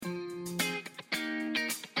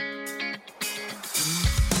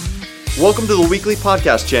Welcome to the weekly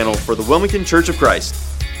podcast channel for the Wilmington Church of Christ.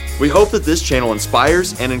 We hope that this channel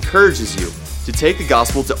inspires and encourages you to take the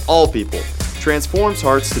gospel to all people, transforms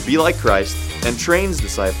hearts to be like Christ, and trains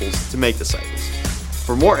disciples to make disciples.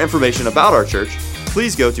 For more information about our church,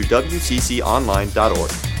 please go to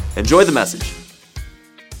wcconline.org. Enjoy the message.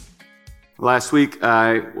 Last week,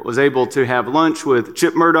 I was able to have lunch with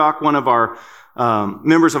Chip Murdoch, one of our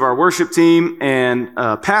members of our worship team, and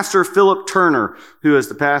Pastor Philip Turner, who is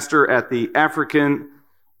the pastor at the African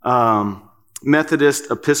Methodist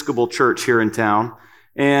Episcopal Church here in town.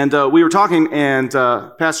 And we were talking, and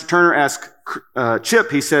Pastor Turner asked Chip,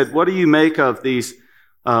 he said, "What do you make of these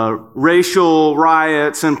racial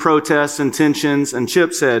riots and protests and tensions?" And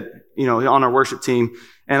Chip said, on our worship team,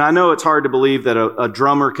 and I know it's hard to believe that a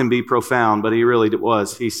drummer can be profound, but he really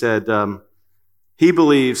was. He said he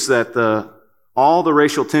believes that all the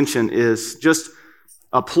racial tension is just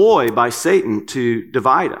a ploy by Satan to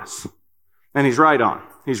divide us. And he's right on.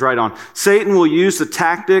 He's right on. Satan will use the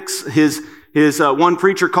tactics. His one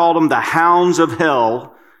preacher called them the hounds of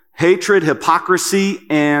hell, hatred, hypocrisy,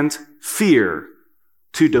 and fear,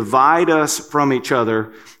 to divide us from each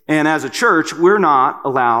other. And as a church, we're not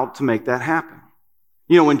allowed to make that happen.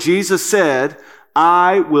 When Jesus said,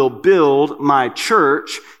 "I will build my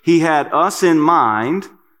church," he had us in mind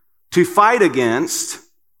to fight against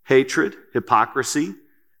hatred, hypocrisy,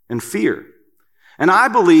 and fear. And I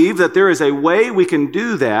believe that there is a way we can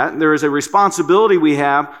do that. There is a responsibility we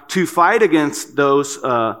have to fight against those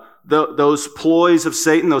ploys of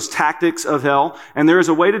Satan, those tactics of hell. And there is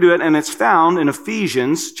a way to do it, and it's found in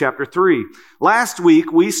Ephesians chapter 3. Last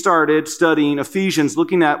week, we started studying Ephesians,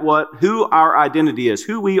 looking at who our identity is,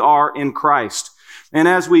 who we are in Christ. And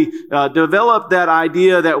as we develop that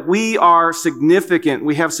idea that we are significant,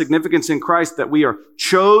 we have significance in Christ, that we are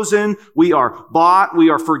chosen, we are bought, we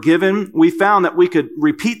are forgiven, we found that we could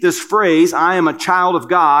repeat this phrase, "I am a child of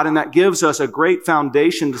God," and that gives us a great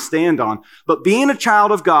foundation to stand on. But being a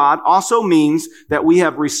child of God also means that we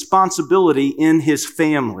have responsibility in His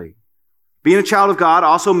family. Being a child of God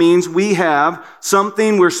also means we have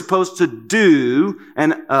something we're supposed to do,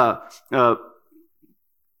 and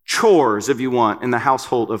chores, if you want, in the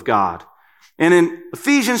household of God. And in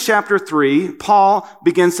Ephesians chapter 3, Paul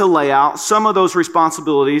begins to lay out some of those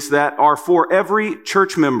responsibilities that are for every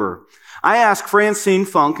church member. I asked Francine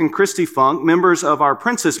Funk and Christy Funk, members of our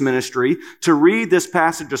Princess Ministry, to read this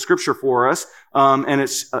passage of Scripture for us, and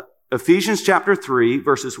it's Ephesians chapter 3,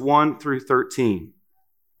 verses 1 through 13.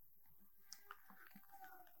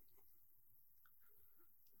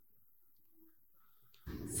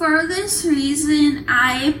 For this reason,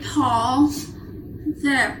 I, Paul,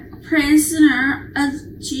 the prisoner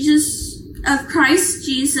of Christ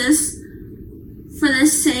Jesus, for the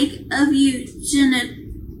sake of you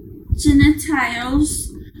Gentiles,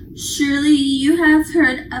 surely you have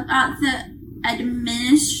heard about the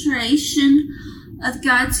administration of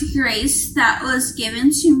God's grace that was given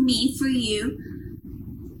to me for you.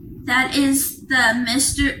 That is the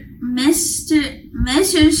mystery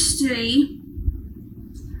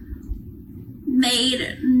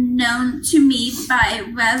made known to me by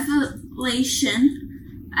revelation,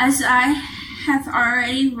 as I have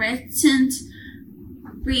already written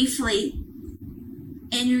briefly.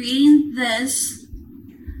 In reading this,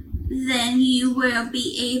 then you will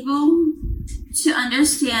be able to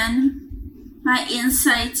understand my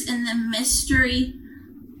insights in the mystery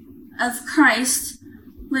of Christ,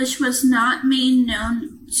 which was not made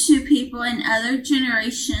known to people in other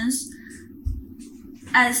generations,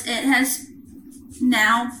 as it has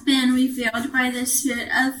now been revealed by the Spirit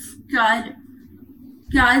of God,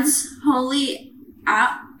 God's holy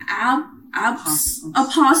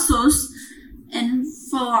apostles and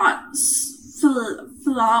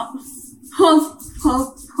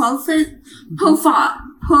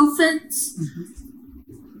prophets.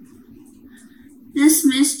 This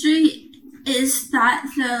mystery is that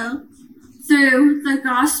through the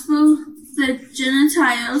gospel, the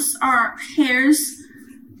Gentiles are heirs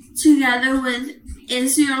together with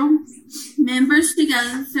Israel, members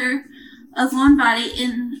together of one body,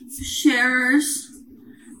 and sharers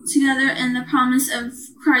together in the promise of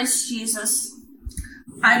Christ Jesus.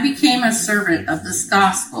 I became a servant of this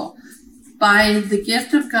gospel by the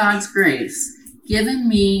gift of God's grace given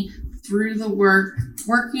me through the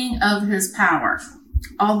working of His power.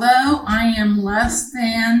 Although I am less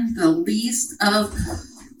than the least of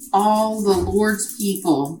all the Lord's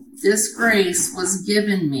people, this grace was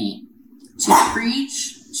given me to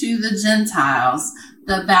preach to the Gentiles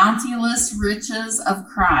the bounteous riches of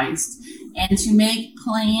Christ, and to make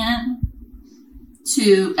plain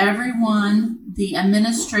to everyone the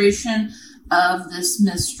administration of this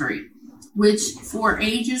mystery, which for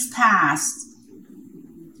ages past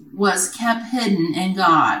was kept hidden in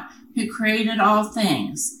God, who created all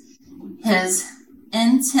things. His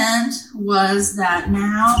intent was that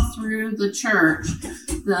now through the church,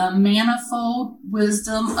 the manifold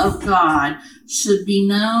wisdom of God should be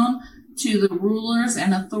known to the rulers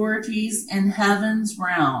and authorities in heaven's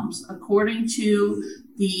realms, according to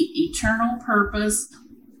the eternal purpose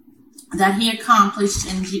that he accomplished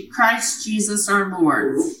in Christ Jesus our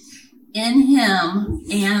Lord. In him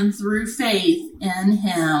and through faith in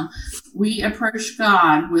him, we approach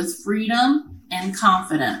God with freedom and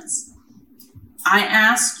confidence. I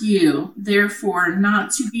ask you, therefore,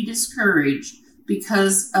 not to be discouraged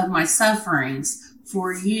because of my sufferings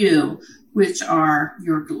for you, which are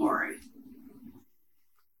your glory.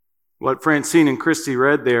 What Francine and Christy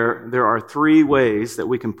read there are three ways that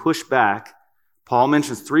we can push back. Paul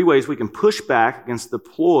mentions three ways we can push back against the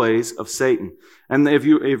ploys of Satan. And if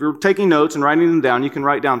you're taking notes and writing them down, you can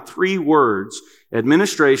write down three words: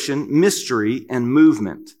 administration, mystery, and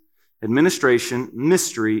movement. Administration,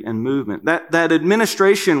 mystery, and movement. That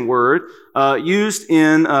administration word used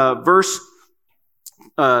in verse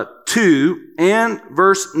 2 and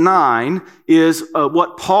verse 9 is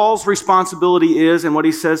what Paul's responsibility is and what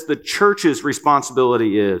he says the church's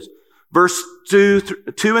responsibility is. Verse 2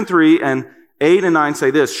 and 3 and 8 and 9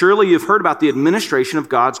 say this: surely you've heard about the administration of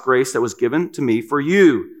God's grace that was given to me for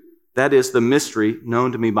you. That is the mystery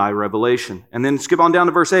known to me by revelation. And then skip on down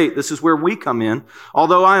to verse 8. This is where we come in.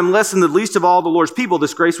 Although I am less than the least of all the Lord's people,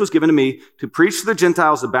 this grace was given to me to preach to the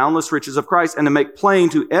Gentiles the boundless riches of Christ and to make plain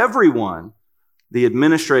to everyone the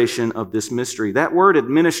administration of this mystery. That word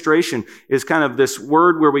administration is kind of this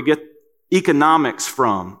word where we get economics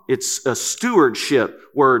from. It's a stewardship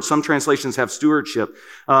word. Some translations have stewardship.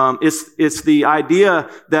 It's the idea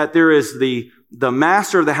that there is the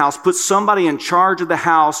master of the house puts somebody in charge of the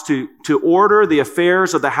house to order the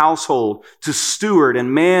affairs of the household, to steward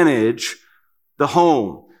and manage the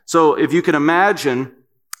home. So if you can imagine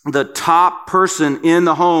the top person in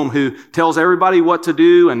the home who tells everybody what to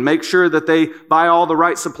do and make sure that they buy all the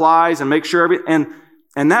right supplies and make sure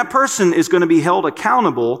and that person is going to be held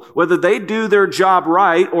accountable whether they do their job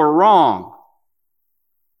right or wrong.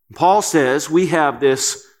 Paul says we have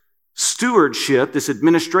this stewardship, this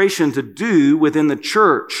administration to do within the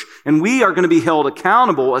church. And we are going to be held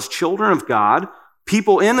accountable as children of God,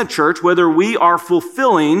 people in the church, whether we are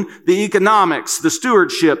fulfilling the economics, the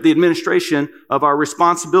stewardship, the administration of our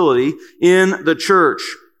responsibility in the church.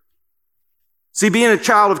 See, being a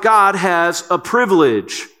child of God has a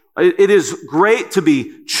privilege. It is great to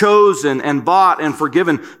be chosen and bought and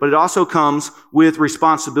forgiven, but it also comes with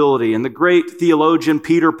responsibility. And the great theologian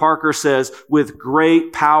Peter Parker says, with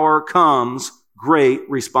great power comes great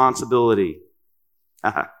responsibility.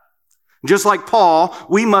 Just like Paul,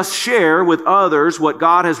 we must share with others what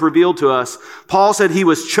God has revealed to us. Paul said he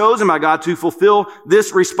was chosen by God to fulfill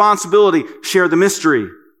this responsibility, share the mystery.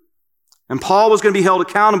 And Paul was going to be held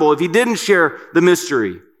accountable if he didn't share the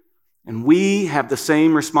mystery. And we have the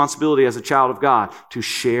same responsibility as a child of God to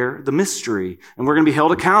share the mystery. And we're going to be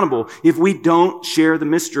held accountable if we don't share the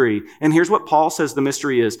mystery. And here's what Paul says the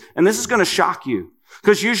mystery is. And this is going to shock you.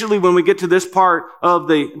 Because usually when we get to this part of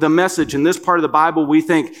the message and this part of the Bible, we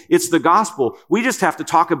think it's the gospel. We just have to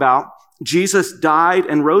talk about Jesus died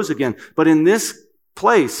and rose again. But in this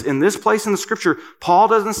place in the scripture, Paul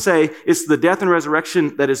doesn't say it's the death and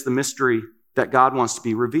resurrection that is the mystery that God wants to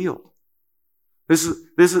be revealed.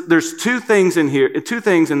 There's two things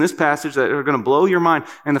in this passage that are going to blow your mind.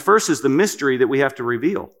 And the first is the mystery that we have to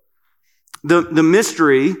reveal. The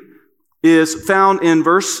mystery is found in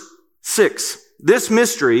verse 6. This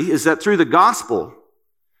mystery is that through the gospel,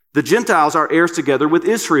 the Gentiles are heirs together with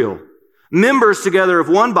Israel, members together of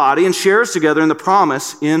one body, and sharers together in the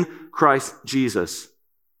promise in Christ Jesus.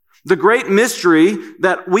 The great mystery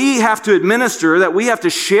that we have to administer, that we have to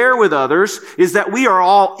share with others, is that we are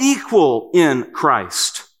all equal in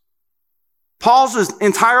Christ. Paul's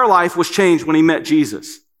entire life was changed when he met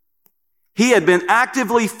Jesus. He had been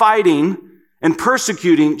actively fighting and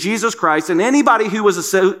persecuting Jesus Christ and anybody who was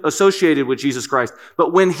associated with Jesus Christ.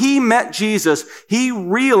 But when he met Jesus, he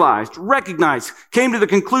realized, recognized, came to the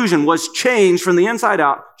conclusion, was changed from the inside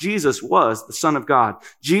out. Jesus was the Son of God.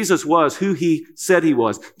 Jesus was who he said he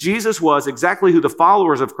was. Jesus was exactly who the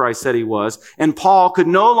followers of Christ said he was. And Paul could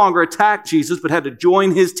no longer attack Jesus, but had to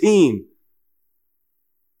join his team.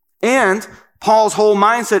 And Paul's whole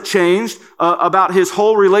mindset changed about his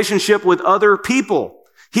whole relationship with other people.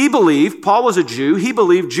 He believed, Paul was a Jew, he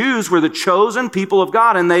believed Jews were the chosen people of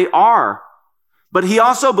God, and they are. But he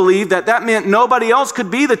also believed that that meant nobody else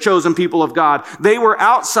could be the chosen people of God. They were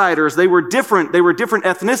outsiders. They were different. They were different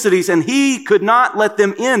ethnicities, and he could not let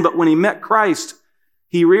them in. But when he met Christ,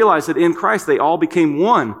 he realized that in Christ, they all became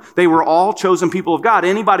one. They were all chosen people of God.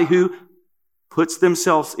 Anybody who puts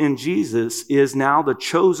themselves in Jesus is now the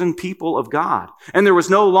chosen people of God. And there was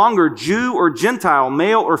no longer Jew or Gentile,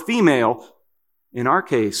 male or female. In our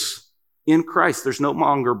case, in Christ, there's no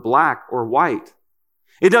longer black or white.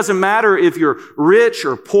 It doesn't matter if you're rich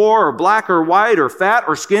or poor or black or white or fat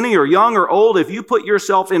or skinny or young or old. If you put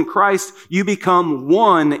yourself in Christ, you become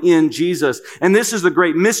one in Jesus. And this is the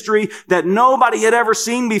great mystery that nobody had ever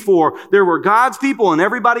seen before. There were God's people and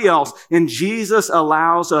everybody else, and Jesus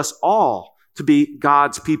allows us all to be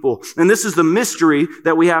God's people. And this is the mystery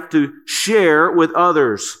that we have to share with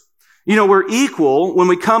others. You know, we're equal when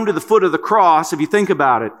we come to the foot of the cross, if you think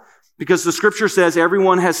about it. Because the scripture says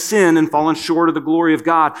everyone has sinned and fallen short of the glory of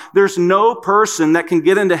God. There's no person that can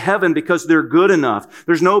get into heaven because they're good enough.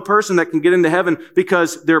 There's no person that can get into heaven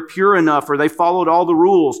because they're pure enough, or they followed all the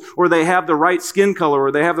rules, or they have the right skin color,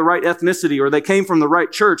 or they have the right ethnicity, or they came from the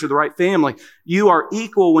right church or the right family. You are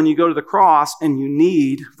equal when you go to the cross, and you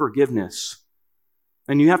need forgiveness.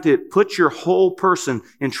 And you have to put your whole person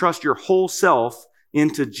and trust your whole self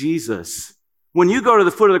into Jesus. When you go to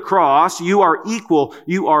the foot of the cross, you are equal.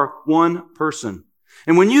 You are one person.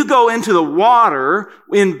 And when you go into the water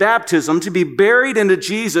in baptism to be buried into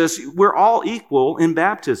Jesus, we're all equal in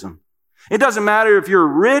baptism. It doesn't matter if you're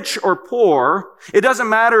rich or poor. It doesn't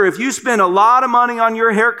matter if you spend a lot of money on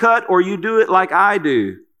your haircut or you do it like I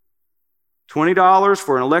do. $20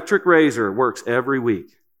 for an electric razor works every week.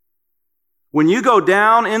 When you go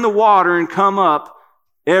down in the water and come up,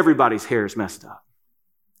 everybody's hair is messed up.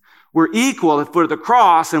 We're equal at the foot of the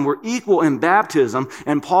cross, and we're equal in baptism.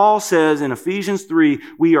 And Paul says in Ephesians 3,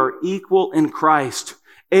 we are equal in Christ,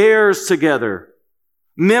 heirs together,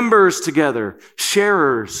 members together,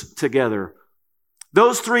 sharers together.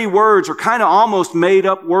 Those three words are kind of almost made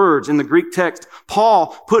up words in the Greek text.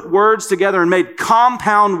 Paul put words together and made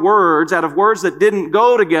compound words out of words that didn't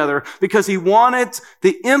go together because he wanted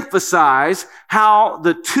to emphasize how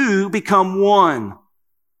the two become one.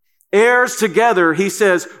 Heirs together, he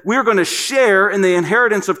says, we're going to share in the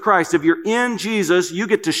inheritance of Christ. If you're in Jesus, you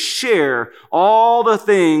get to share all the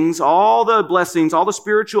things, all the blessings, all the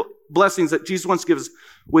spiritual blessings that Jesus wants to give us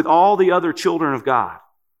with all the other children of God.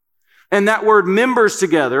 And that word members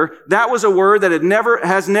together, that was a word that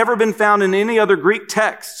has never been found in any other Greek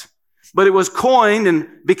text. But it was coined and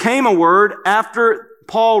became a word after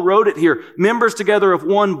Paul wrote it here. Members together of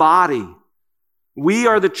one body. We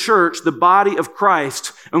are the church, the body of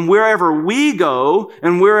Christ, and wherever we go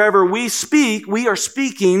and wherever we speak, we are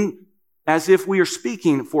speaking as if we are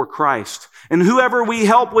speaking for Christ. And whoever we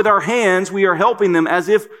help with our hands, we are helping them as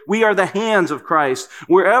if we are the hands of Christ.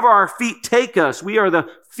 Wherever our feet take us, we are the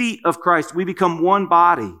feet of Christ. We become one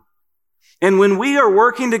body. And when we are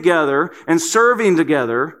working together and serving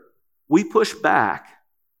together, we push back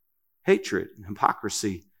hatred and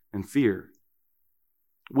hypocrisy and fear.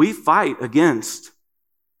 We fight against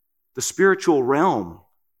the spiritual realm.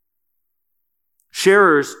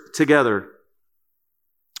 Sharers together.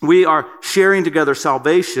 We are sharing together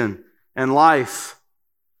salvation and life.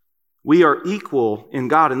 We are equal in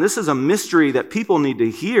God. And this is a mystery that people need to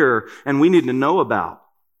hear and we need to know about.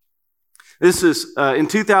 This is, in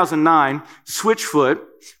 2009, Switchfoot,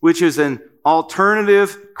 which is an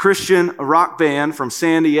alternative Christian rock band from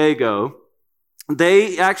San Diego,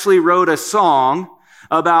 they actually wrote a song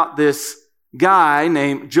about this guy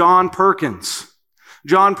named John Perkins.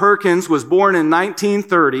 John Perkins was born in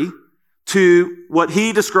 1930 to what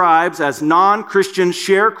he describes as non-Christian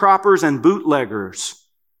sharecroppers and bootleggers.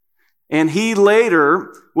 And he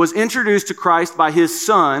later was introduced to Christ by his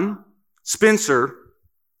son, Spencer,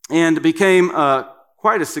 and became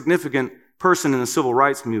quite a significant person in the civil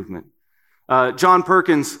rights movement. John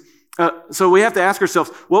Perkins, so we have to ask ourselves,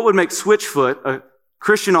 what would make Switchfoot, a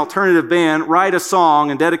Christian alternative band, write a song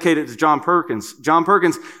and dedicate it to John Perkins? John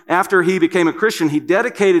Perkins, after he became a Christian, he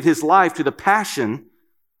dedicated his life to the passion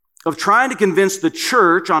of trying to convince the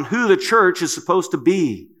church on who the church is supposed to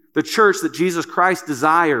be, the church that Jesus Christ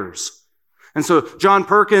desires. And so John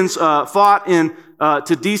Perkins fought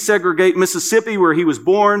to desegregate Mississippi, where he was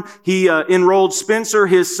born. He enrolled Spencer,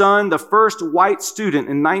 his son, the first white student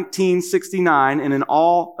in 1969,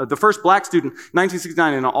 the first black student,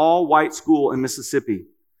 1969, in an all-white school in Mississippi.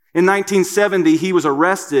 In 1970, he was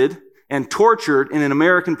arrested and tortured in an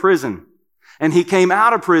American prison. And he came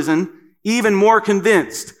out of prison even more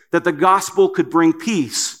convinced that the gospel could bring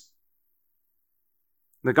peace.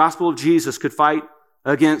 The gospel of Jesus could fight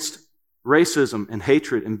against racism and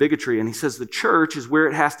hatred and bigotry. And he says the church is where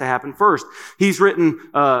it has to happen first. He's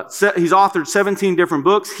authored 17 different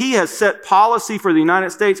books. He has set policy for the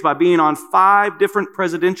United States by being on 5 different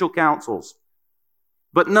presidential councils.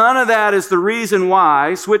 But none of that is the reason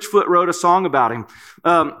why Switchfoot wrote a song about him.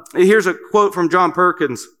 Here's a quote from John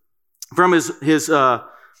Perkins from his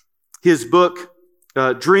book,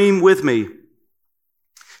 Dream With Me.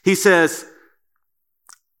 He says,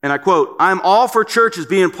 and I quote, "I'm all for churches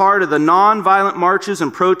being part of the nonviolent marches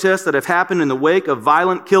and protests that have happened in the wake of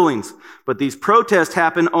violent killings. But these protests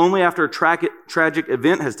happen only after a tragic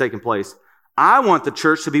event has taken place. I want the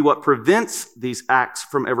church to be what prevents these acts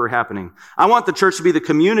from ever happening. I want the church to be the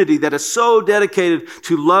community that is so dedicated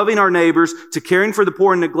to loving our neighbors, to caring for the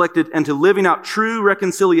poor and neglected, and to living out true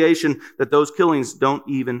reconciliation that those killings don't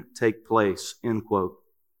even take place," end quote.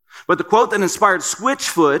 But the quote that inspired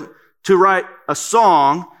Switchfoot to write a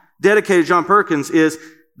song dedicated to John Perkins is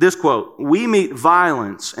this quote: "We meet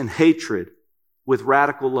violence and hatred with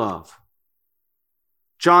radical love."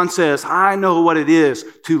 John says, "I know what it is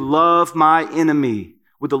to love my enemy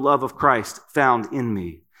with the love of Christ found in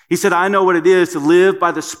me." He said, "I know what it is to live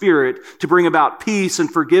by the Spirit to bring about peace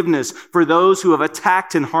and forgiveness for those who have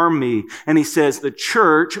attacked and harmed me." And he says the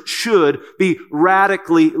church should be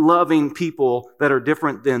radically loving people that are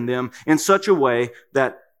different than them in such a way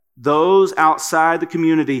that those outside the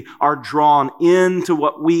community are drawn into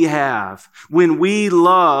what we have. When we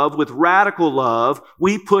love with radical love,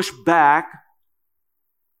 we push back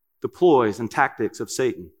the ploys and tactics of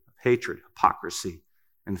Satan, hatred, hypocrisy,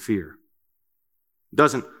 and fear.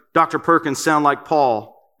 Doesn't Dr. Perkins sound like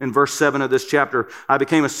Paul in verse 7 of this chapter? "I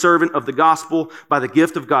became a servant of the gospel by the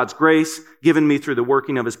gift of God's grace, given me through the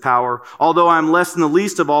working of his power. Although I am less than the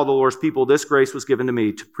least of all the Lord's people, this grace was given to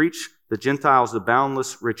me to preach the Gentiles the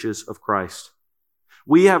boundless riches of Christ."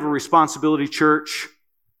 We have a responsibility, church,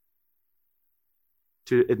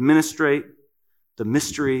 to administrate the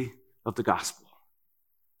mystery of the gospel,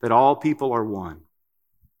 that all people are one.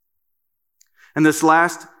 And this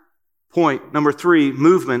last point, number 3,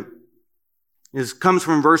 movement, comes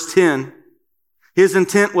from verse 10. His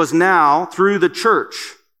intent was now through the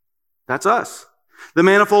church. That's us. The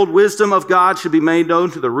manifold wisdom of God should be made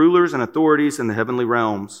known to the rulers and authorities in the heavenly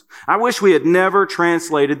realms. I wish we had never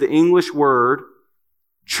translated the English word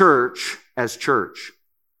church as church.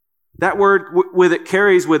 That word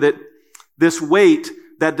carries with it this weight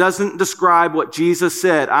that doesn't describe what Jesus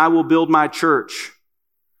said, "I will build my church."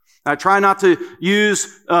 I try not to use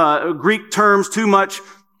Greek terms too much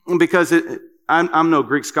because I'm no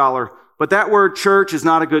Greek scholar, but that word church is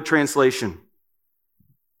not a good translation.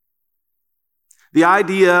 The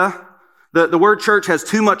idea, the word church has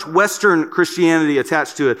too much Western Christianity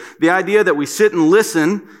attached to it. The idea that we sit and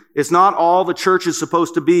listen is not all the church is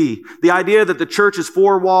supposed to be. The idea that the church is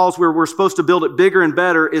 4 walls where we're supposed to build it bigger and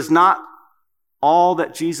better is not all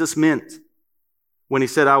that Jesus meant when he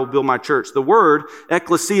said, "I will build my church." The word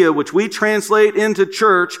ecclesia, which we translate into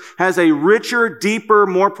church, has a richer, deeper,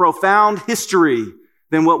 more profound history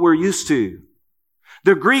than what we're used to.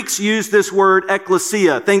 The Greeks used this word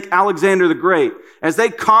ecclesia. Think Alexander the Great. As they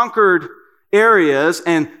conquered areas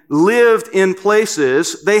and lived in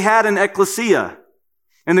places, they had an ecclesia.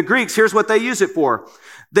 And the Greeks, here's what they used it for.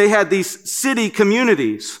 They had these city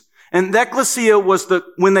communities. And the ecclesia was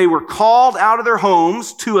when they were called out of their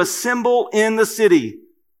homes to assemble in the city,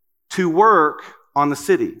 to work on the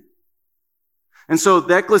city. And so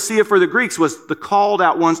the ecclesia for the Greeks was the called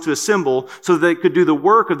out ones to assemble so that they could do the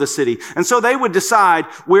work of the city. And so they would decide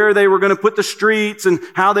where they were going to put the streets and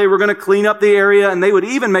how they were going to clean up the area. And they would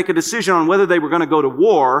even make a decision on whether they were going to go to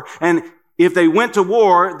war. And if they went to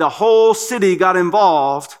war, the whole city got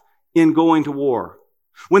involved in going to war.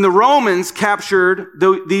 When the Romans captured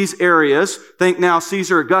these areas, think now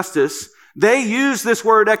Caesar Augustus, they used this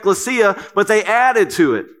word ecclesia, but they added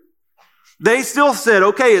to it. They still said,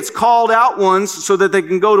 okay, it's called out ones so that they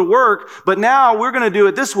can go to work, but now we're going to do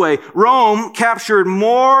it this way. Rome captured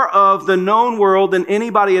more of the known world than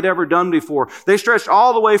anybody had ever done before. They stretched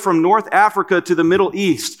all the way from North Africa to the Middle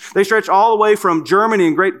East. They stretched all the way from Germany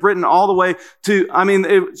and Great Britain all the way to,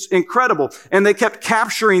 it's incredible. And they kept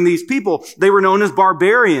capturing these people. They were known as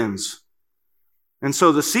barbarians. And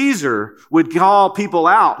so the Caesar would call people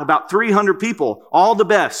out, about 300 people, all the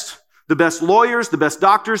best. The best lawyers, the best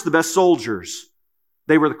doctors, the best soldiers.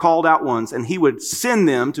 They were the called out ones. And he would send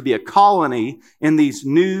them to be a colony in these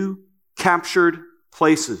new captured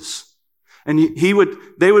places. And they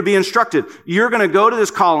would be instructed, you're going to go to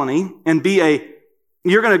this colony and be a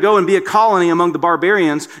You're going to go and be a colony among the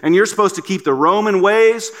barbarians, and you're supposed to keep the Roman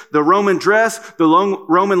ways, the Roman dress, the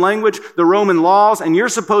Roman language, the Roman laws, and you're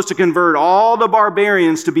supposed to convert all the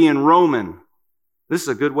barbarians to being Roman. This is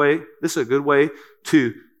a good way. This is a good way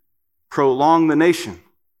to prolong the nation.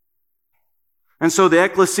 And so the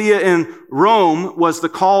ecclesia in Rome was the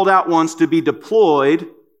called out ones to be deployed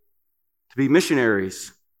to be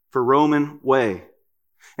missionaries for Roman way.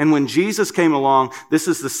 And when Jesus came along, this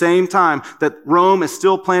is the same time that Rome is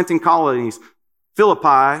still planting colonies.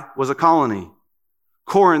 Philippi was a colony.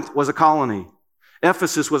 Corinth was a colony.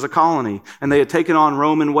 Ephesus was a colony. And they had taken on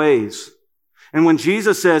Roman ways. And when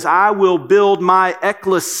Jesus says, I will build my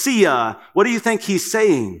ecclesia, what do you think he's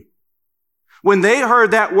saying? When they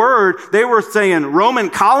heard that word, they were saying, Roman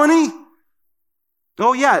colony?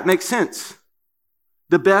 Oh yeah, it makes sense.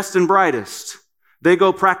 The best and brightest. They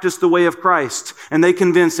go practice the way of Christ, and they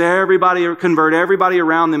convince everybody or convert everybody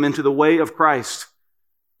around them into the way of Christ.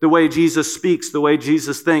 The way Jesus speaks, the way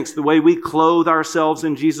Jesus thinks, the way we clothe ourselves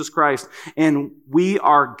in Jesus Christ. And we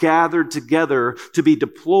are gathered together to be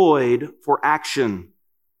deployed for action.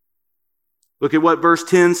 Look at what verse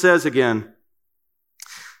 10 says again.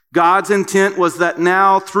 God's intent was that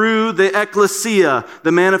now through the ecclesia,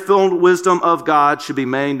 the manifold wisdom of God should be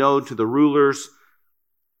made known to the rulers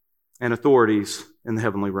and authorities in the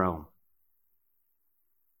heavenly realm.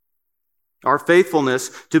 Our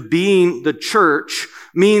faithfulness to being the church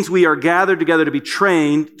means we are gathered together to be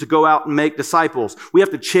trained to go out and make disciples. We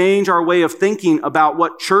have to change our way of thinking about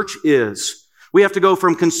what church is. We have to go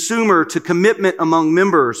from consumer to commitment among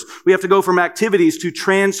members. We have to go from activities to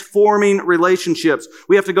transforming relationships.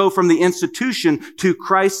 We have to go from the institution to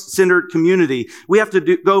Christ-centered community. We have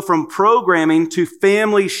to go from programming to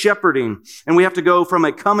family shepherding. And we have to go from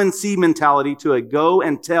a come and see mentality to a go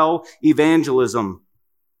and tell evangelism.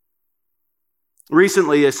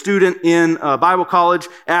 Recently, a student in Bible college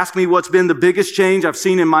asked me what's been the biggest change I've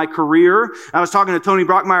seen in my career. I was talking to Tony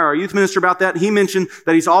Brockmeyer, our youth minister, about that. He mentioned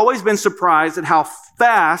that he's always been surprised at how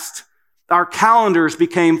fast our calendars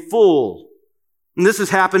became full. And this has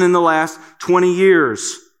happened in the last 20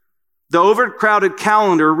 years. The overcrowded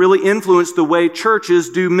calendar really influenced the way churches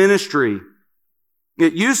do ministry.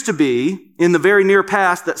 It used to be, in the very near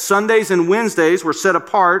past, that Sundays and Wednesdays were set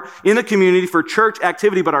apart in the community for church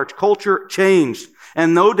activity, but our culture changed.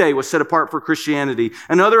 And no day was set apart for Christianity.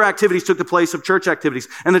 And other activities took the place of church activities.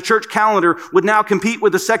 And the church calendar would now compete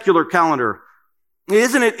with the secular calendar.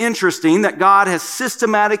 Isn't it interesting that God has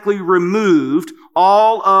systematically removed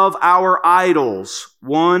all of our idols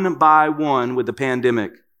one by one with the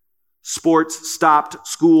pandemic? Sports stopped,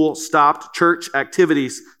 school stopped, church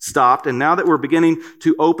activities stopped, and now that we're beginning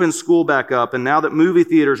to open school back up, and now that movie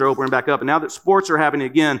theaters are opening back up, and now that sports are happening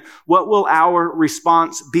again, what will our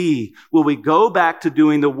response be? Will we go back to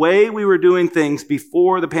doing the way we were doing things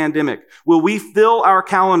before the pandemic? Will we fill our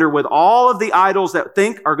calendar with all of the idols that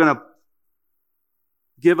think are going to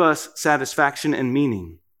give us satisfaction and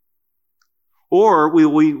meaning? Or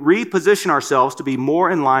will we reposition ourselves to be more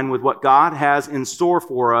in line with what God has in store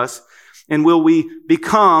for us? And will we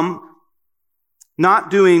become not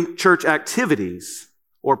doing church activities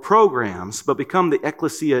or programs, but become the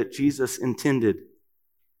ecclesia Jesus intended?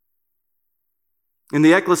 In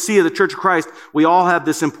the ecclesia, the Church of Christ, we all have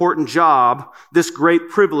this important job, this great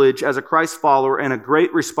privilege as a Christ follower, and a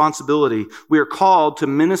great responsibility. We are called to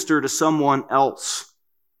minister to someone else.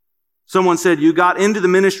 Someone said, you got into the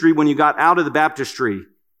ministry when you got out of the baptistry.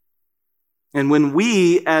 And when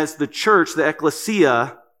we, as the church, the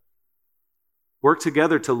ecclesia, work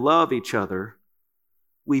together to love each other,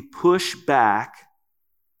 we push back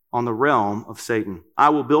on the realm of Satan. I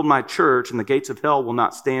will build my church, and the gates of hell will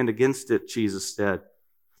not stand against it, Jesus said.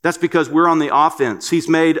 That's because we're on the offense. He's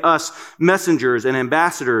made us messengers and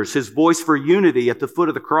ambassadors, his voice for unity at the foot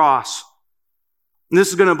of the cross. And this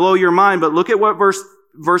is going to blow your mind, but look at what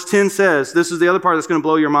Verse 10 says, this is the other part that's going to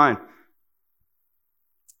blow your mind.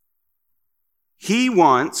 He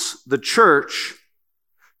wants the church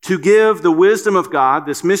to give the wisdom of God,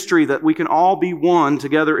 this mystery that we can all be one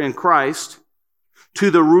together in Christ,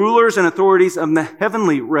 to the rulers and authorities of the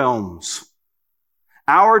heavenly realms.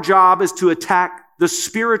 Our job is to attack the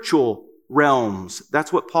spiritual realms.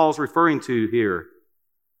 That's what Paul's referring to here.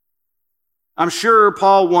 I'm sure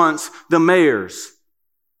Paul wants the mayors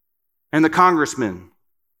and the congressmen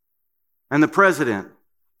and the president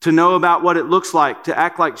to know about what it looks like to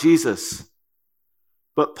act like Jesus.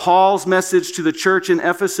 But Paul's message to the church in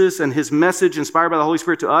Ephesus and his message inspired by the Holy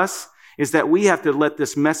Spirit to us is that we have to let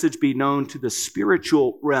this message be known to the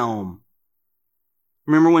spiritual realm.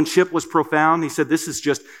 Remember when Chip was profound? He said this is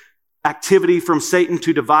just activity from Satan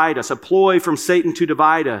to divide us, a ploy from Satan to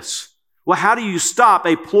divide us. Well, how do you stop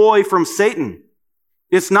a ploy from Satan?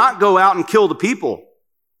 It's not go out and kill the people.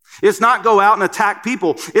 It's not go out and attack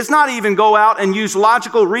people. It's not even go out and use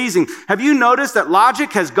logical reasoning. Have you noticed that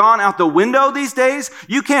logic has gone out the window these days?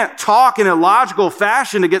 You can't talk in a logical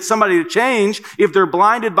fashion to get somebody to change if they're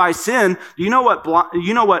blinded by sin. Do you know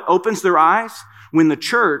what opens their eyes? When the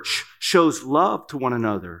church shows love to one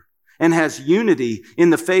another and has unity in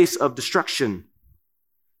the face of destruction.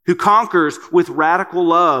 Who conquers with radical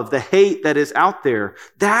love the hate that is out there.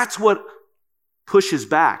 That's what pushes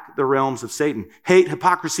back the realms of Satan. Hate,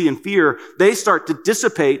 hypocrisy, and fear, they start to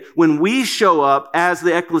dissipate when we show up as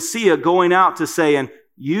the ecclesia going out to saying,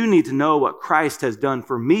 you need to know what Christ has done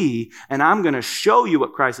for me, and I'm going to show you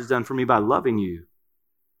what Christ has done for me by loving you.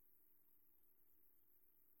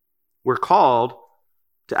 We're called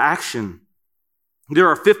to action. There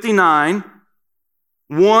are 59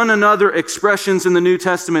 one another expressions in the New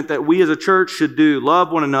Testament that we as a church should do.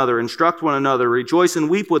 Love one another, instruct one another, rejoice and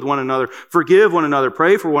weep with one another, forgive one another,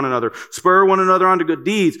 pray for one another, spur one another on to good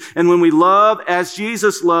deeds. And when we love as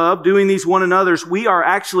Jesus loved, doing these one another's, we are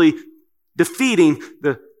actually defeating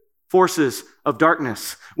the forces of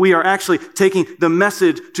darkness. We are actually taking the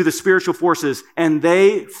message to the spiritual forces, and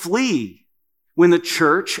they flee when the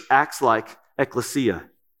church acts like ecclesia.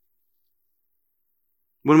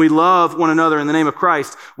 When we love one another in the name of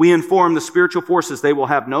Christ, we inform the spiritual forces they will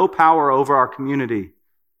have no power over our community.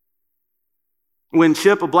 When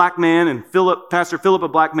Chip, a black man, and Pastor Philip, a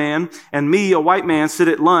black man, and me, a white man, sit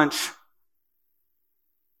at lunch,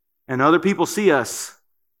 and other people see us,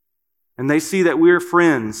 and they see that we're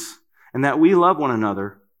friends, and that we love one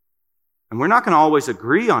another, and we're not going to always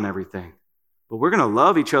agree on everything, but we're going to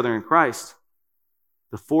love each other in Christ,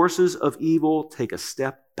 the forces of evil take a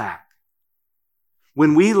step back.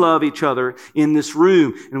 When we love each other in this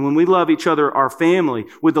room, and when we love each other, our family,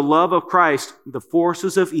 with the love of Christ, the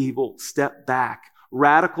forces of evil step back.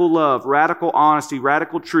 Radical love, radical honesty,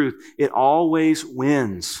 radical truth, it always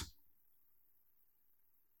wins.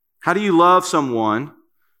 How do you love someone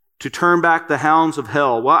to turn back the hounds of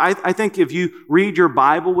hell? Well, I think if you read your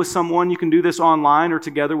Bible with someone, you can do this online or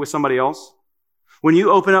together with somebody else. When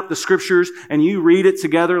you open up the scriptures and you read it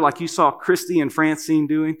together like you saw Christy and Francine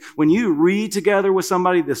doing, when you read together with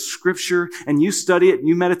somebody the scripture and you study it and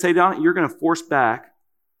you meditate on it, you're going to force back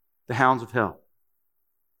the hounds of hell.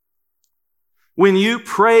 When you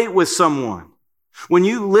pray with someone, when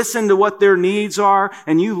you listen to what their needs are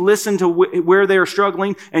and you listen to where they're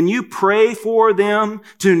struggling and you pray for them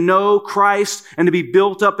to know Christ and to be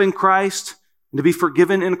built up in Christ and to be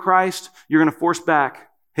forgiven in Christ, you're going to force back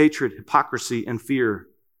hatred, hypocrisy, and fear.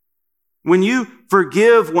 When you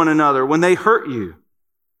forgive one another, when they hurt you,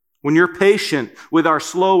 when you're patient with our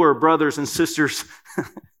slower brothers and sisters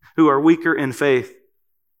who are weaker in faith,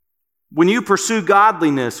 when you pursue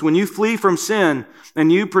godliness, when you flee from sin, and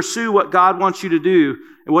you pursue what God wants you to do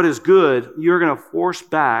and what is good, you're going to force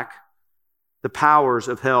back the powers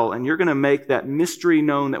of hell, and you're going to make that mystery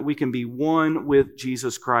known that we can be one with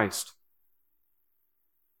Jesus Christ.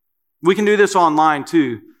 We can do this online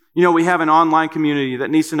too. You know, we have an online community that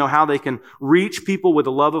needs to know how they can reach people with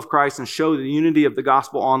the love of Christ and show the unity of the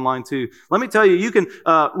gospel online too. Let me tell you,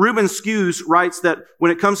 Ruben Skews writes that when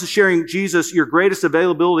it comes to sharing Jesus, your greatest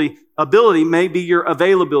ability may be your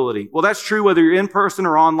availability. Well, that's true whether you're in person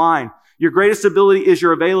or online. Your greatest ability is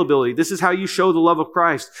your availability. This is how you show the love of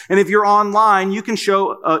Christ. And if you're online, you can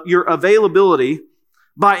show your availability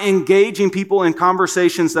by engaging people in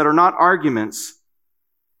conversations that are not arguments,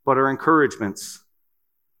 but are encouragements.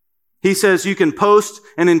 He says you can post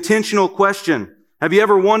an intentional question. Have you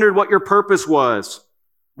ever wondered what your purpose was?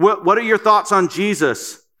 What are your thoughts on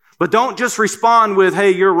Jesus? But don't just respond with, hey,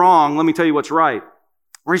 you're wrong. Let me tell you what's right.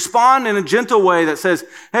 Respond in a gentle way that says,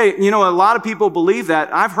 hey, a lot of people believe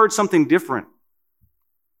that. I've heard something different.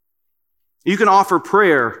 You can offer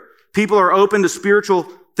prayer. People are open to spiritual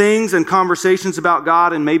things and conversations about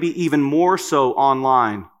God, and maybe even more so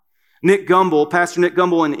online. Pastor Nick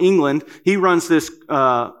Gumbel in England, he runs this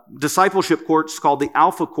discipleship course called the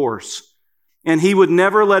Alpha Course. And he would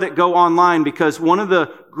never let it go online because one of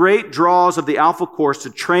the great draws of the Alpha Course to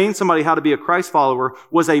train somebody how to be a Christ follower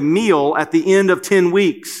was a meal at the end of 10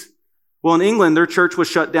 weeks. Well, in England, their church was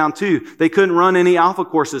shut down too. They couldn't run any Alpha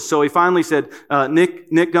courses. So he finally said, Nick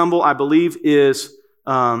Gumbel, I believe, is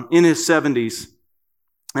in his 70s.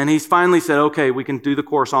 And he's finally said, okay, we can do the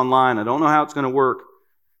course online. I don't know how it's going to work.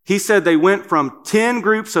 He said they went from 10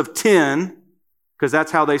 groups of 10, because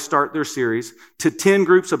that's how they start their series, to 10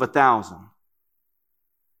 groups of 1,000.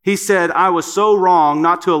 He said, I was so wrong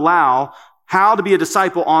not to allow how to be a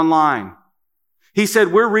disciple online. He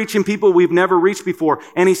said, we're reaching people we've never reached before.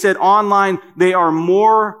 And he said, online, they are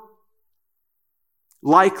more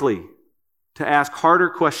likely to ask harder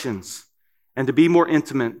questions and to be more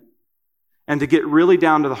intimate and to get really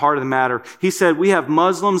down to the heart of the matter. He said, we have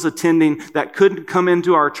Muslims attending that couldn't come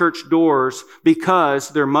into our church doors because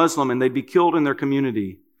they're Muslim and they'd be killed in their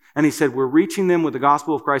community. And he said, we're reaching them with the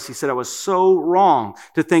gospel of Christ. He said, I was so wrong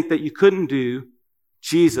to think that you couldn't do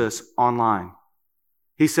Jesus online.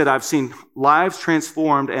 He said, I've seen lives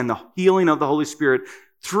transformed and the healing of the Holy Spirit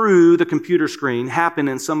through the computer screen happen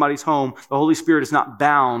in somebody's home. The Holy Spirit is not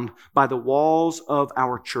bound by the walls of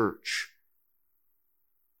our church.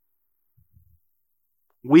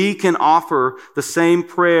 We can offer the same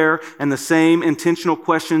prayer and the same intentional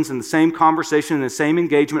questions and the same conversation and the same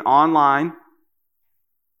engagement online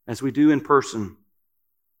as we do in person.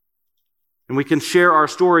 And we can share our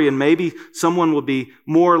story, and maybe someone will be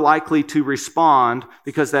more likely to respond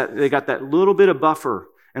because they got that little bit of buffer,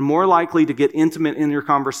 and more likely to get intimate in your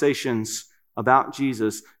conversations about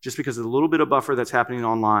Jesus just because of the little bit of buffer that's happening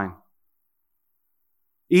online.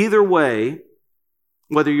 Either way,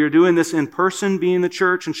 whether you're doing this in person, being in the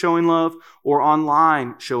church and showing love, or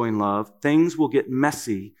online showing love, things will get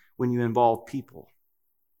messy when you involve people.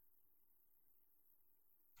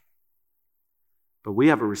 But we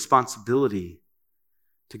have a responsibility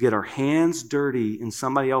to get our hands dirty in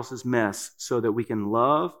somebody else's mess so that we can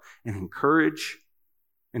love and encourage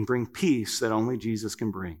and bring peace that only Jesus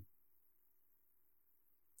can bring.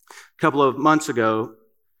 A couple of months ago,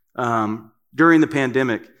 during the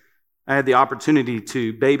pandemic, I had the opportunity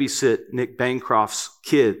to babysit Nick Bancroft's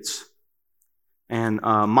kids. And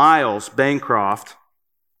Miles Bancroft,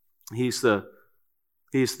 he's the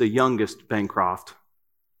youngest Bancroft.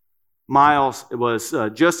 Miles was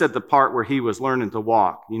just at the part where he was learning to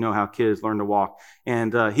walk. You know how kids learn to walk.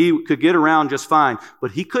 And he could get around just fine,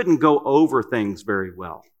 but he couldn't go over things very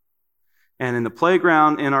well. And in the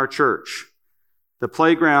playground in our church, the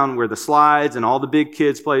playground where the slides and all the big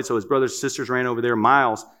kids played, so his brothers and sisters ran over there,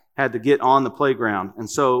 Miles had to get on the playground. And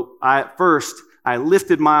so at first, I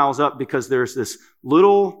lifted Miles up because there's this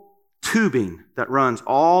little tubing that runs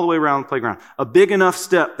all the way around the playground. A big enough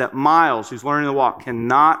step that Miles, who's learning to walk,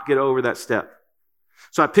 cannot get over that step.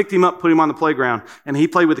 So I picked him up, put him on the playground, and he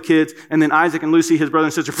played with the kids. And then Isaac and Lucy, his brother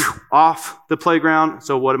and sister, off the playground.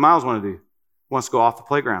 So what did Miles want to do? He wants to go off the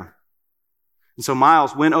playground. And so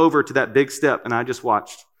Miles went over to that big step, and I just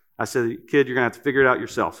watched. I said, kid, you're going to have to figure it out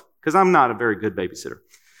yourself, because I'm not a very good babysitter.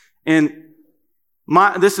 And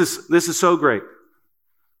this is so great.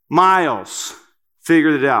 Miles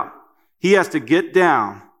figured it out. He has to get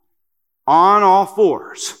down on all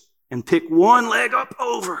fours and pick one leg up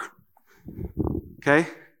over. Okay?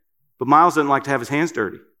 But Miles doesn't like to have his hands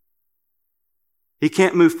dirty. He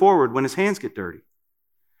can't move forward when his hands get dirty.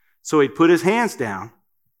 So he'd put his hands down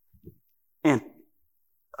and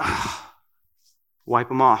wipe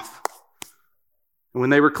them off. And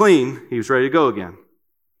when they were clean, he was ready to go again.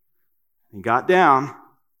 He got down.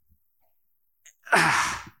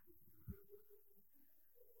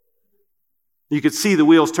 You could see the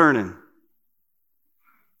wheels turning.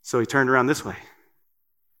 So he turned around this way.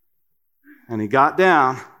 And he got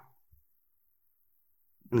down,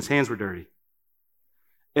 and his hands were dirty.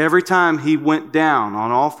 Every time he went down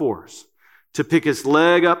on all fours to pick his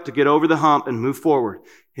leg up to get over the hump and move forward,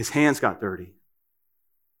 his hands got dirty.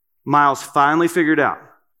 Miles finally figured out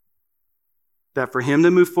that for him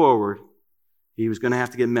to move forward, he was going to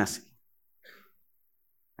have to get messy.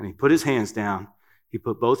 And he put his hands down, he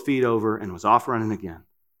put both feet over, and was off running again.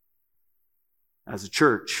 As a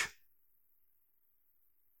church,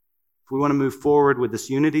 if we want to move forward with this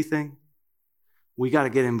unity thing, we got to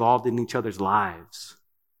get involved in each other's lives.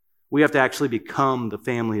 We have to actually become the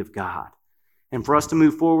family of God. And for us to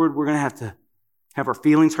move forward, we're going to have our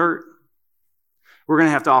feelings hurt. We're going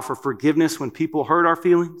to have to offer forgiveness when people hurt our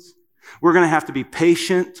feelings. We're going to have to be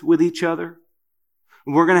patient with each other.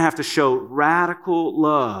 We're going to have to show radical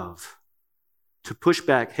love to push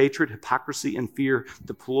back hatred, hypocrisy, and fear,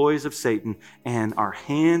 the ploys of Satan. And our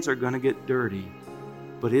hands are going to get dirty,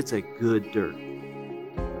 but it's a good dirt.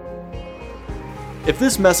 If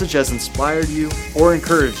this message has inspired you or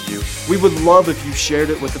encouraged you, we would love if you shared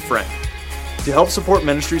it with a friend. To help support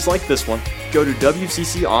ministries like this one, go to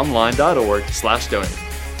wcconline.org/donate.